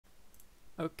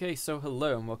Okay, so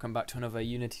hello and welcome back to another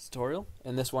Unity tutorial.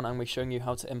 In this one I'm going to be showing you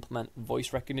how to implement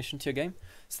voice recognition to your game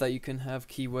so that you can have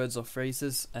keywords or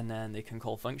phrases and then they can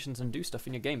call functions and do stuff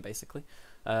in your game basically.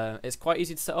 It's quite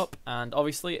easy to set up, and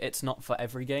obviously it's not for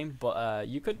every game, but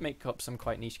you could make up some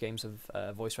quite niche games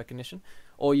of voice recognition,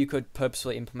 or you could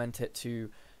purposely implement it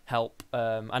to help.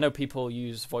 I know people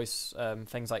use voice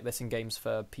things like this in games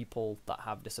for people that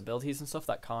have disabilities and stuff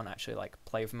that can't actually like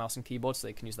play with mouse and keyboard, so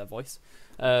they can use their voice.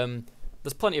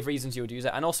 There's plenty of reasons you would use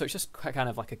it, and also it's just kind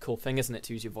of like a cool thing, isn't it,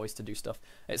 to use your voice to do stuff.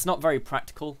 It's not very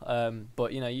practical,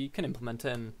 but you can implement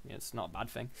it, and it's not a bad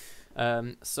thing.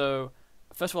 So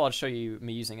first of all, I'll show you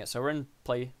me using it. So we're in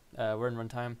play, we're in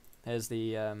runtime. Here's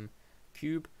the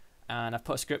cube, and I've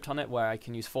put a script on it where I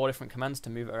can use 4 different commands to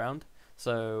move it around.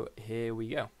 So here we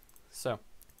go. So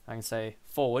I can say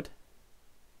forward,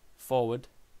 forward,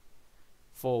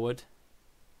 forward,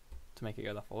 to make it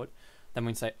go that forward. Then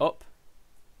we can say up,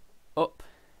 up,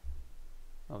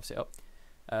 obviously up,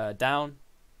 down,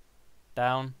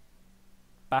 down,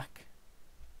 back,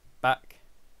 back,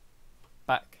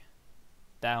 back,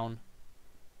 down,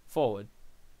 forward.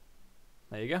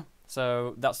 There you go.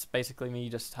 So that's basically me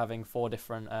just having 4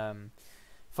 different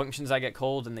functions I get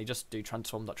called, and they just do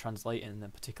transform.translate in a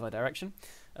particular direction.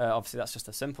 Obviously that's just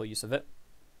a simple use of it.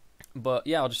 But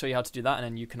yeah, I'll just show you how to do that, and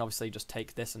then you can obviously just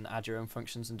take this and add your own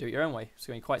functions and do it your own way. It's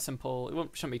going to be quite simple.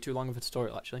 Shouldn't be too long of a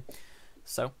tutorial actually.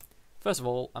 So first of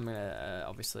all, I'm going to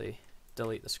obviously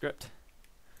delete the script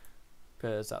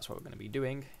because that's what we're going to be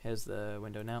doing. Here's the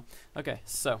window now. Okay,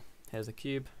 so here's the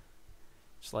cube.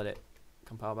 Just let it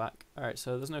compile back. Alright,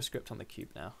 so there's no script on the cube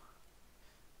now.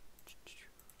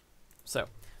 So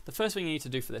the first thing you need to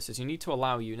do for this is you need to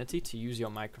allow Unity to use your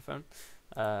microphone.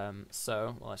 Well,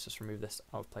 let's just remove this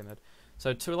out of play mode.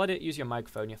 So to let it use your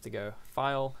microphone, you have to go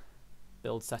File,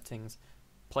 Build Settings,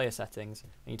 Player Settings,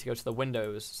 and you need to go to the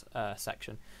Windows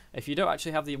section. If you don't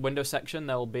actually have the Windows section,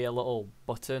 there will be a little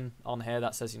button on here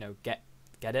that says, get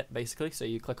it, basically. So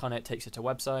you click on it, it takes you to a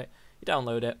website, you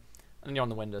download it, and you're on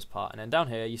the Windows part. And then down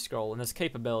here, you scroll, and there's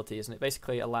capabilities, and it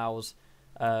basically allows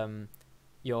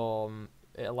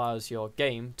your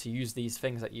game to use these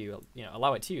things that you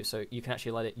allow it to use. So you can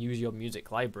actually let it use your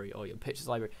music library or your pictures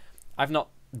library. I've not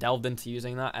delved into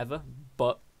using that ever,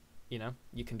 but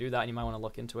you can do that, and you might want to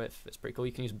look into it. It's pretty cool.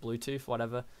 You can use Bluetooth,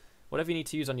 whatever you need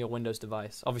to use on your Windows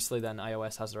device. Obviously then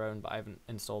iOS has their own, but I haven't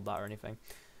installed that or anything.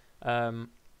 So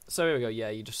here we go. Yeah,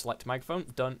 you just select microphone,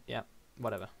 done. Yeah,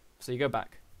 whatever. So you go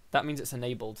back. That means it's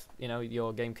enabled.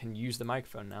 Your game can use the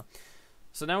microphone now.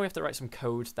 So now we have to write some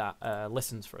code that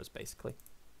listens for us, basically.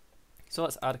 So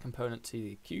let's add a component to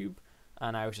the cube,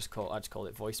 and I just called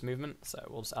it voice movement. So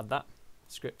we'll just add that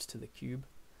script to the cube,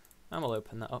 and we'll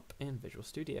open that up in Visual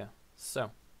Studio.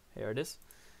 So here it is.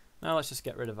 Now let's just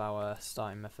get rid of our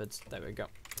starting methods. There we go.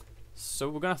 So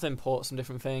we're gonna have to import some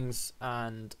different things,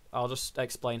 and I'll just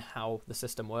explain how the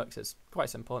system works. It's quite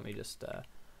simple. Let me just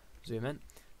zoom in.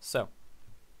 So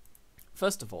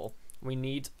first of all, we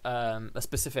need a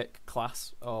specific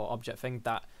class or object thing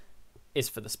that is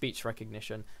for the speech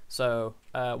recognition. So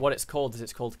what it's called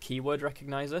keyword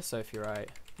recognizer. So if you write,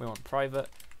 we want private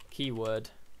keyword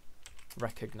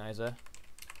recognizer,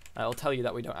 it'll tell you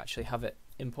that we don't actually have it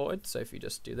imported. So if you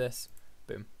just do this,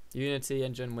 boom, Unity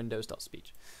engine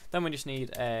windows.speech. Then we just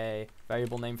need a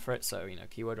variable name for it. So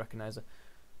keyword recognizer,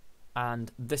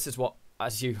 and this is what,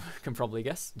 as you can probably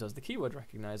guess, does the keyword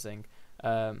recognizing.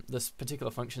 There's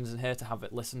particular functions in here to have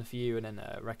it listen for you and then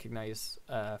recognize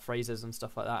phrases and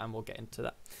stuff like that, and we'll get into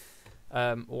that.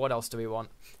 What else do we want?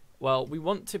 Well, we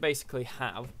want to basically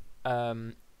have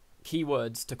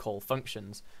keywords to call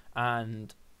functions,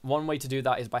 and one way to do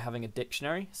that is by having a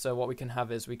dictionary. So what we can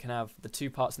have is we can have the 2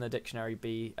 parts in the dictionary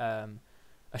be a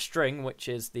string, which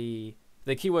is the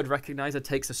keyword recognizer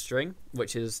takes a string,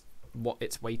 which is what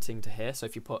it's waiting to hear. So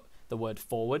if you put the word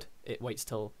forward, it waits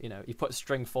till you put a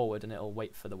string forward, and it'll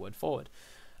wait for the word forward.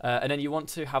 And then you want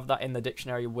to have that in the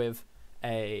dictionary with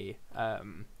a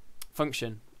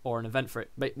function or an event for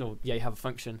it. But no, yeah, you have a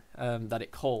function that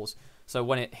it calls. So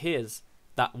when it hears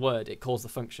that word, it calls the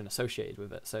function associated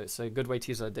with it. So it's a good way to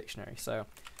use a dictionary. So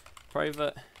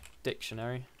private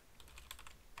dictionary,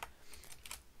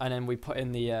 and then we put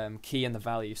in the key and the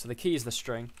value. So the key is the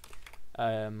string,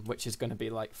 which is going to be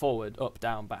like forward, up,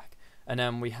 down, back. And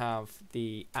then we have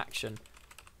the action.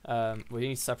 We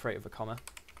need to separate with a comma.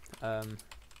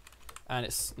 And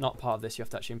it's not part of this. You have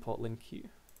to actually import linQ.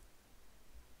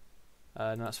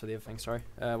 No, that's for the other thing, sorry.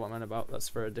 What am I on about? That's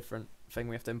for a different thing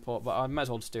we have to import, but I might as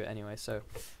well just do it anyway. So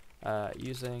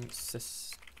using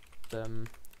system.linQ.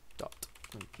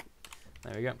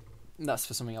 There we go. That's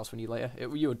for something else we need later. It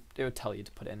would tell you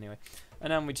to put it anyway.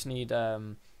 And then we just need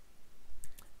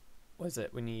what is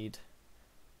it? We need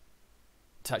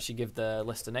to actually give the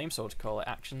list a name, so we'll call it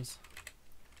actions.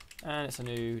 And it's a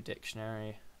new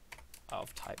dictionary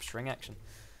of type string action.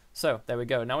 So there we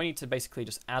go. Now we need to basically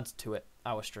just add to it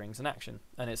our strings and action.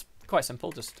 And it's quite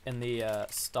simple, just in the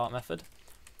start method,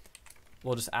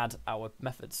 we'll just add our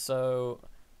methods. So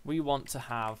we want to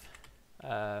have,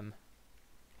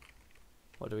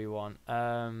 what do we want?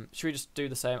 Should we just do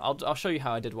the same? I'll show you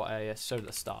how I did what I showed at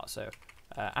the start. So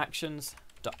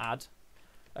actions.add,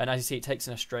 and as you see, it takes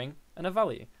in a string and a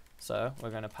value. So we're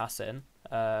going to pass in,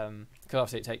 because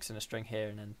obviously it takes in a string here,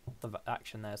 and then the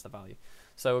action there's the value.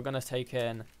 So we're going to take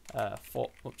in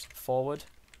forward.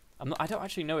 I don't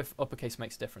actually know if uppercase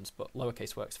makes a difference, but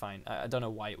lowercase works fine. I don't know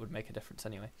why it would make a difference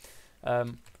anyway.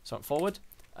 So forward,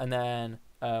 and then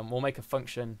we'll make a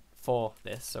function for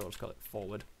this, so we'll just call it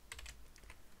forward.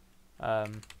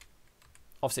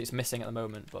 Obviously it's missing at the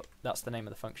moment, but that's the name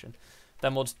of the function.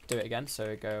 Then we'll just do it again, so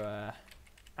we go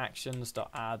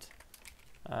actions.add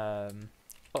up,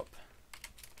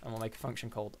 and we'll make a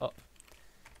function called up.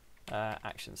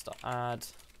 Actions.add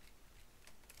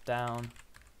down,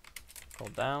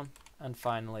 called down, and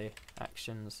finally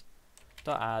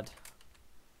actions.add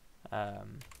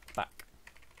back,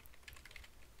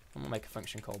 and we'll make a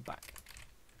function called back.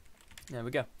 There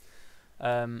we go.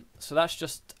 So that's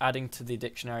just adding to the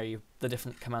dictionary the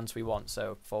different commands we want,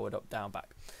 so forward, up, down,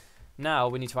 back. Now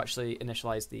we need to actually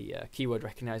initialize the keyword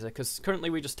recognizer, because currently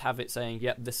we just have it saying,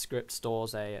 yep, this script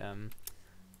stores a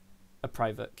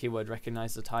private keyword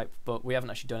recognizer type, but we haven't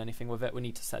actually done anything with it. We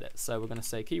need to set it. So we're going to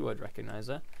say keyword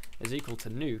recognizer is equal to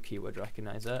new keyword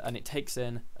recognizer, and it takes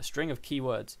in a string of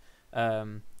keywords,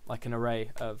 like an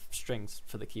array of strings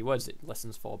for the keywords it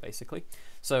listens for, basically.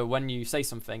 So when you say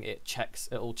something,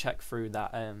 it'll check through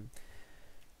that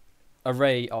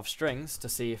array of strings to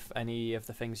see if any of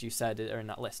the things you said are in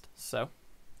that list. So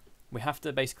we have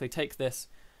to basically take this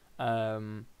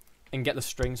and get the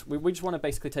strings. We just want to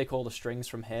basically take all the strings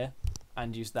from here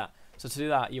and use that. So to do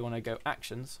that, you want to go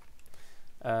actions,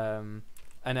 and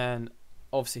then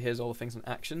obviously here's all the things in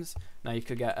actions. Now you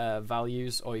could get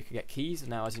values, or you could get keys.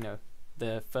 Now, as you know,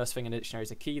 the first thing in the dictionary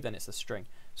is a key, then it's a string.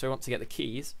 So we want to get the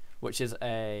keys, which is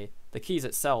the keys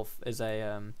itself is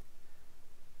a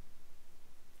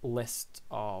list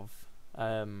of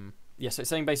yeah, so it's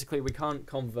saying basically we can't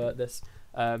convert this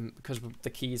because the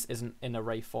keys isn't in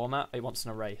array format. It wants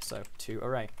an array, so to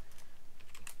array.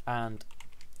 And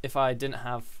if I didn't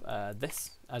have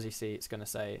this, as you see, it's going to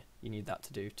say you need that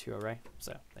to do to array.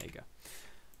 So there you go.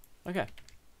 Okay.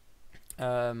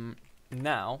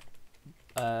 Now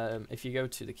if you go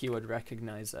to the keyword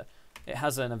recognizer, it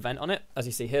has an event on it. As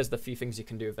you see, here's the few things you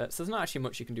can do with it. So there's not actually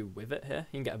much you can do with it here.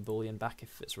 You can get a boolean back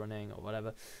if it's running or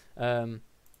whatever.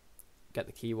 Get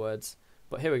the keywords.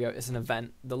 But here we go. It's an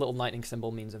event. The little lightning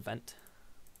symbol means event.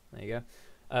 There you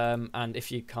go. And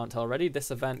if you can't tell already, this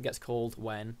event gets called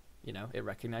when, you know, it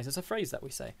recognizes a phrase that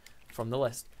we say from the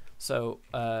list. So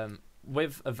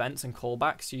with events and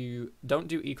callbacks, you don't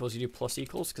do equals, you do plus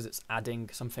equals, because it's adding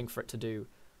something for it to do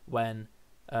when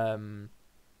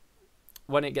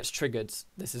it gets triggered.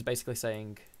 This is basically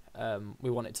saying we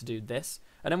want it to do this,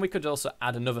 and then we could also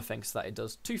add another thing so that it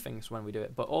does two things when we do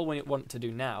it. But all we want to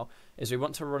do now is we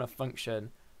want to run a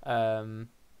function. We're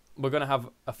going to have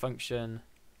a function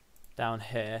down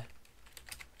here,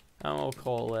 and we'll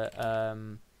call it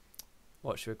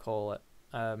what should we call it?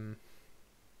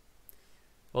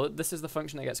 Well, this is the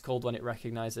function that gets called when it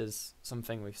recognizes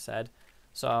something we've said,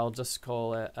 so I'll just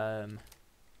call it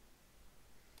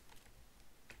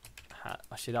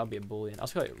actually, that would be a boolean. I'll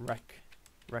just call it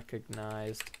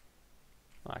recognized.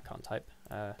 Oh, I can't type.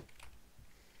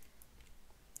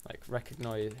 Like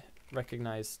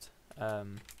recognized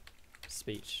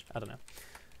speech. I don't know.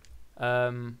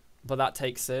 But that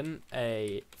takes in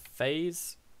a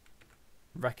phase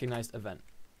recognized event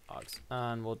args,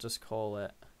 and we'll just call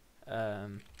it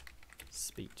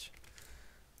speech.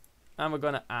 And we're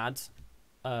going to add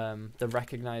the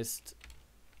recognized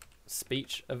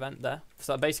speech event there.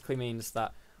 So that basically means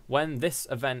that when this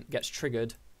event gets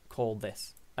triggered, call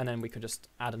this, and then we could just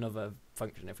add another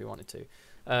function if we wanted to.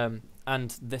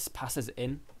 And this passes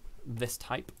in this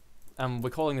type, and we're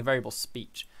calling the variable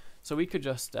speech. So we could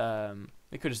just debug.log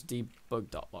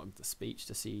the speech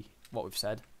to see what we've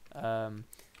said. So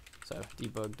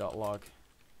debug.log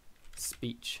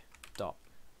speech.text.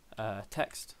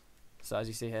 So as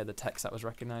you see here, the text that was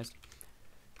recognized.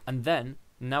 And then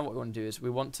now what we want to do is we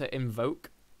want to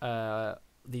invoke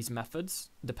these methods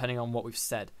depending on what we've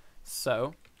said.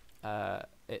 So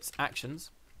it's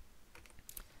actions,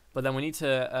 but then we need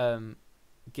to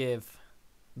give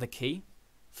the key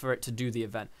for it to do the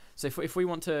event. So if we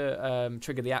want to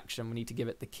trigger the action, we need to give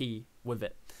it the key with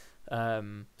it.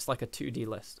 It's like a 2D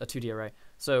list, a 2D array.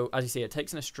 So as you see, it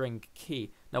takes in a string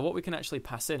key. Now what we can actually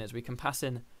pass in is we can pass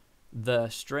in the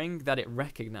string that it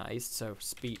recognized, so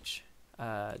speech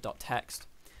dot text.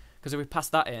 Because if we pass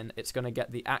that in, it's going to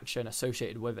get the action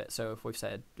associated with it. So if we've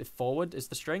said if forward is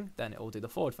the string, then it will do the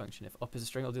forward function. If up is the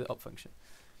string, it'll do the up function.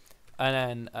 And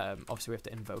then obviously we have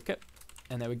to invoke it.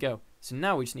 And there we go. So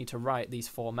now we just need to write these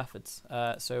 4 methods.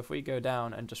 So if we go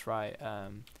down and just write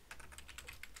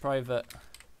private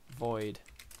void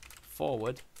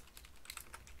forward,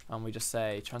 and we just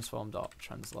say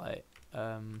transform.translate,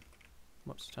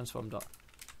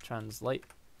 transform.translate.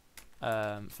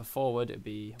 For forward, it'd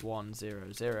be 1,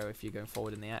 0, 0 if you're going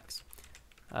forward in the X.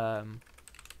 Then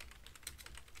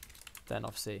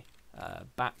obviously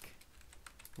back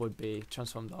would be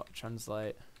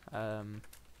transform.translate -1,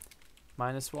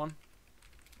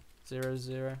 0,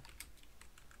 0.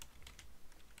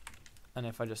 And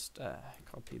if I just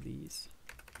copy these,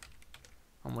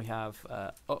 and we have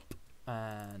up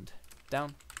and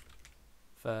down.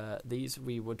 For these,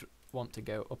 we would want to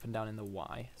go up and down in the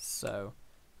Y. So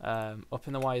up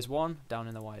in the Y is 1, down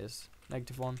in the Y is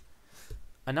 -1.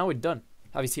 And now we're done.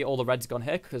 Have you see all the red's gone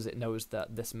here because it knows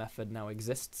that this method now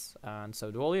exists, and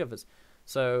so do all the others.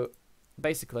 So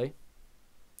basically,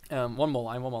 one more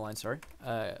line, sorry.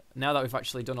 Now that we've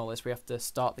actually done all this, we have to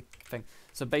start the thing.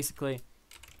 So basically,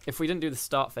 if we didn't do the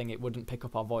start thing, it wouldn't pick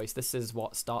up our voice. This is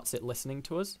what starts it listening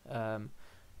to us.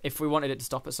 If we wanted it to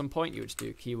stop at some point, you would just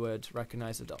do keyword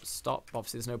recognizer.stop.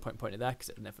 Obviously, there's no point pointing it there because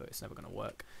it's never going to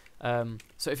work.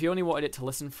 So if you only wanted it to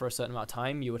listen for a certain amount of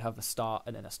time, you would have a start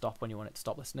and then a stop when you want it to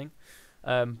stop listening.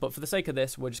 But for the sake of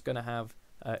this, we're just going to have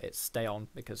it stay on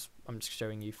because I'm just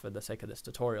showing you for the sake of this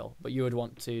tutorial. But you would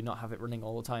want to not have it running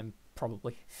all the time,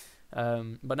 probably.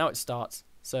 But now it starts.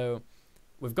 So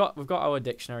we've got our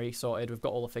dictionary sorted. We've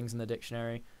got all the things in the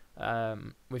dictionary.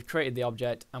 We've created the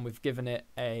object and we've given it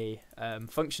a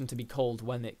function to be called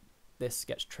when this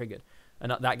gets triggered,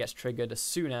 and that gets triggered as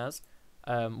soon as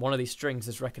one of these strings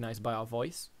is recognized by our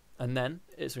voice, and then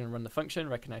it's going to run the function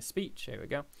recognize speech. Here we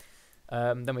go.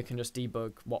 Then we can just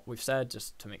debug what we've said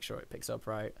just to make sure it picks up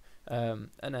right, and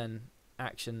then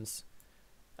actions.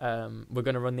 We're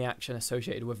going to run the action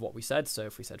associated with what we said. So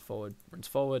if we said forward, runs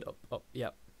forward, up,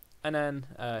 yep. And then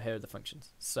here are the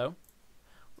functions. So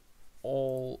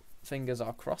all fingers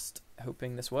are crossed,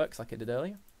 hoping this works like it did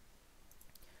earlier.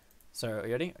 So are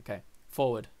you ready? Okay.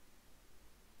 Forward,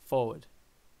 forward,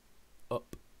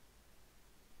 up,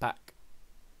 back,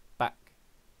 back,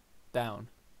 down,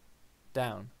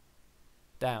 down,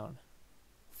 down,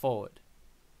 forward,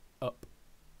 up,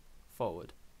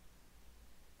 forward.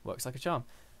 Works like a charm.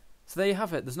 So there you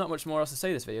have it. There's not much more else to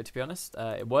say this video, to be honest.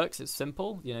 It works. It's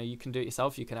simple. You know, you can do it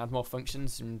yourself. You can add more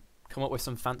functions and come up with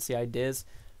some fancy ideas.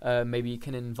 Maybe you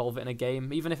can involve it in a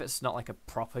game, even if it's not like a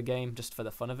proper game, just for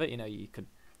the fun of it. You know, you could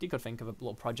think of a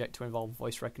little project to involve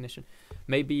voice recognition.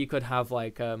 Maybe you could have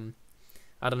like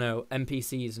I don't know,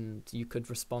 NPCs, and you could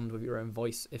respond with your own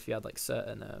voice if you had like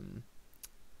certain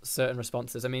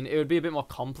responses. I mean, it would be a bit more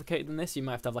complicated than this. You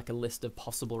might have to have like a list of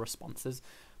possible responses.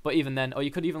 But even then, or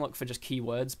you could even look for just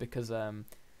keywords, because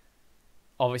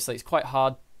obviously it's quite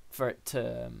hard for it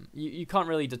to... you can't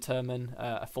really determine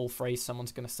a full phrase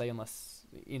someone's going to say unless,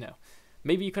 you know...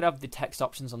 Maybe you could have the text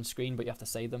options on screen, but you have to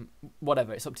say them.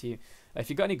 Whatever, it's up to you. If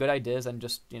you've got any good ideas, then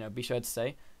just, you know, be sure to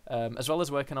say. As well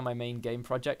as working on my main game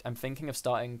project, I'm thinking of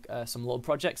starting some little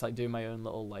projects, like doing my own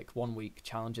little like 1 week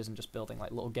challenges and just building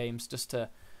like little games just to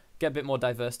get a bit more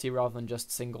diversity rather than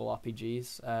just single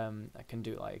RPGs. I can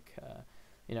do like...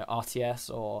 you know,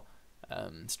 RTS or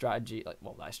strategy, like,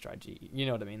 well, that's strategy, you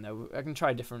know what I mean, though. I can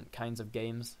try different kinds of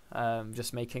games,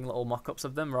 just making little mock-ups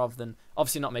of them rather than,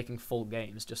 obviously not making full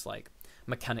games, just like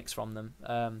mechanics from them.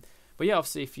 But yeah,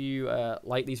 obviously if you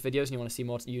like these videos and you want to see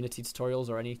more Unity tutorials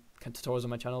or any tutorials on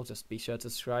my channel, just be sure to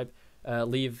subscribe.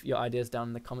 Leave your ideas down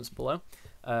in the comments below.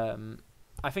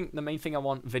 I think the main thing I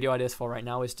want video ideas for right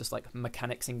now is just like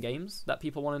mechanics in games that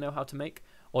people want to know how to make,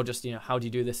 or just, you know, how do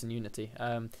you do this in Unity.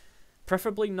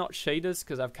 Preferably not shaders,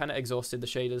 because I've kind of exhausted the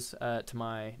shaders to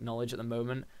my knowledge at the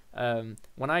moment.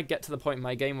 When I get to the point in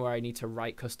my game where I need to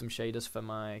write custom shaders for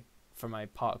my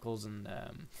particles and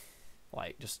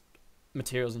like just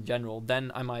materials in general,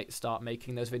 then I might start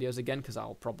making those videos again, because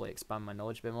I'll probably expand my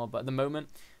knowledge a bit more. But at the moment,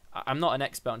 I'm not an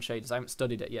expert on shaders. I haven't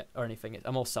studied it yet or anything.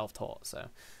 I'm all self-taught, so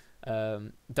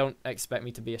don't expect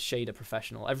me to be a shader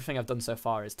professional. Everything I've done so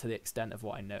far is to the extent of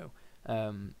what I know.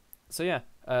 So yeah,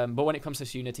 but when it comes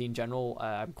to Unity in general,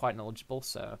 I'm quite knowledgeable,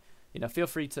 so, you know, feel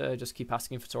free to just keep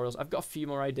asking for tutorials. I've got a few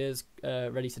more ideas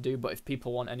ready to do, but if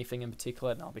people want anything in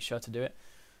particular, then I'll be sure to do it.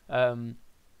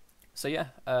 So yeah,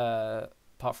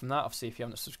 apart from that, obviously, if you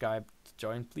haven't subscribed,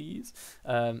 join please.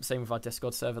 Same with our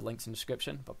Discord server, links in the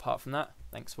description. But apart from that,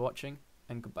 thanks for watching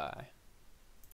and goodbye.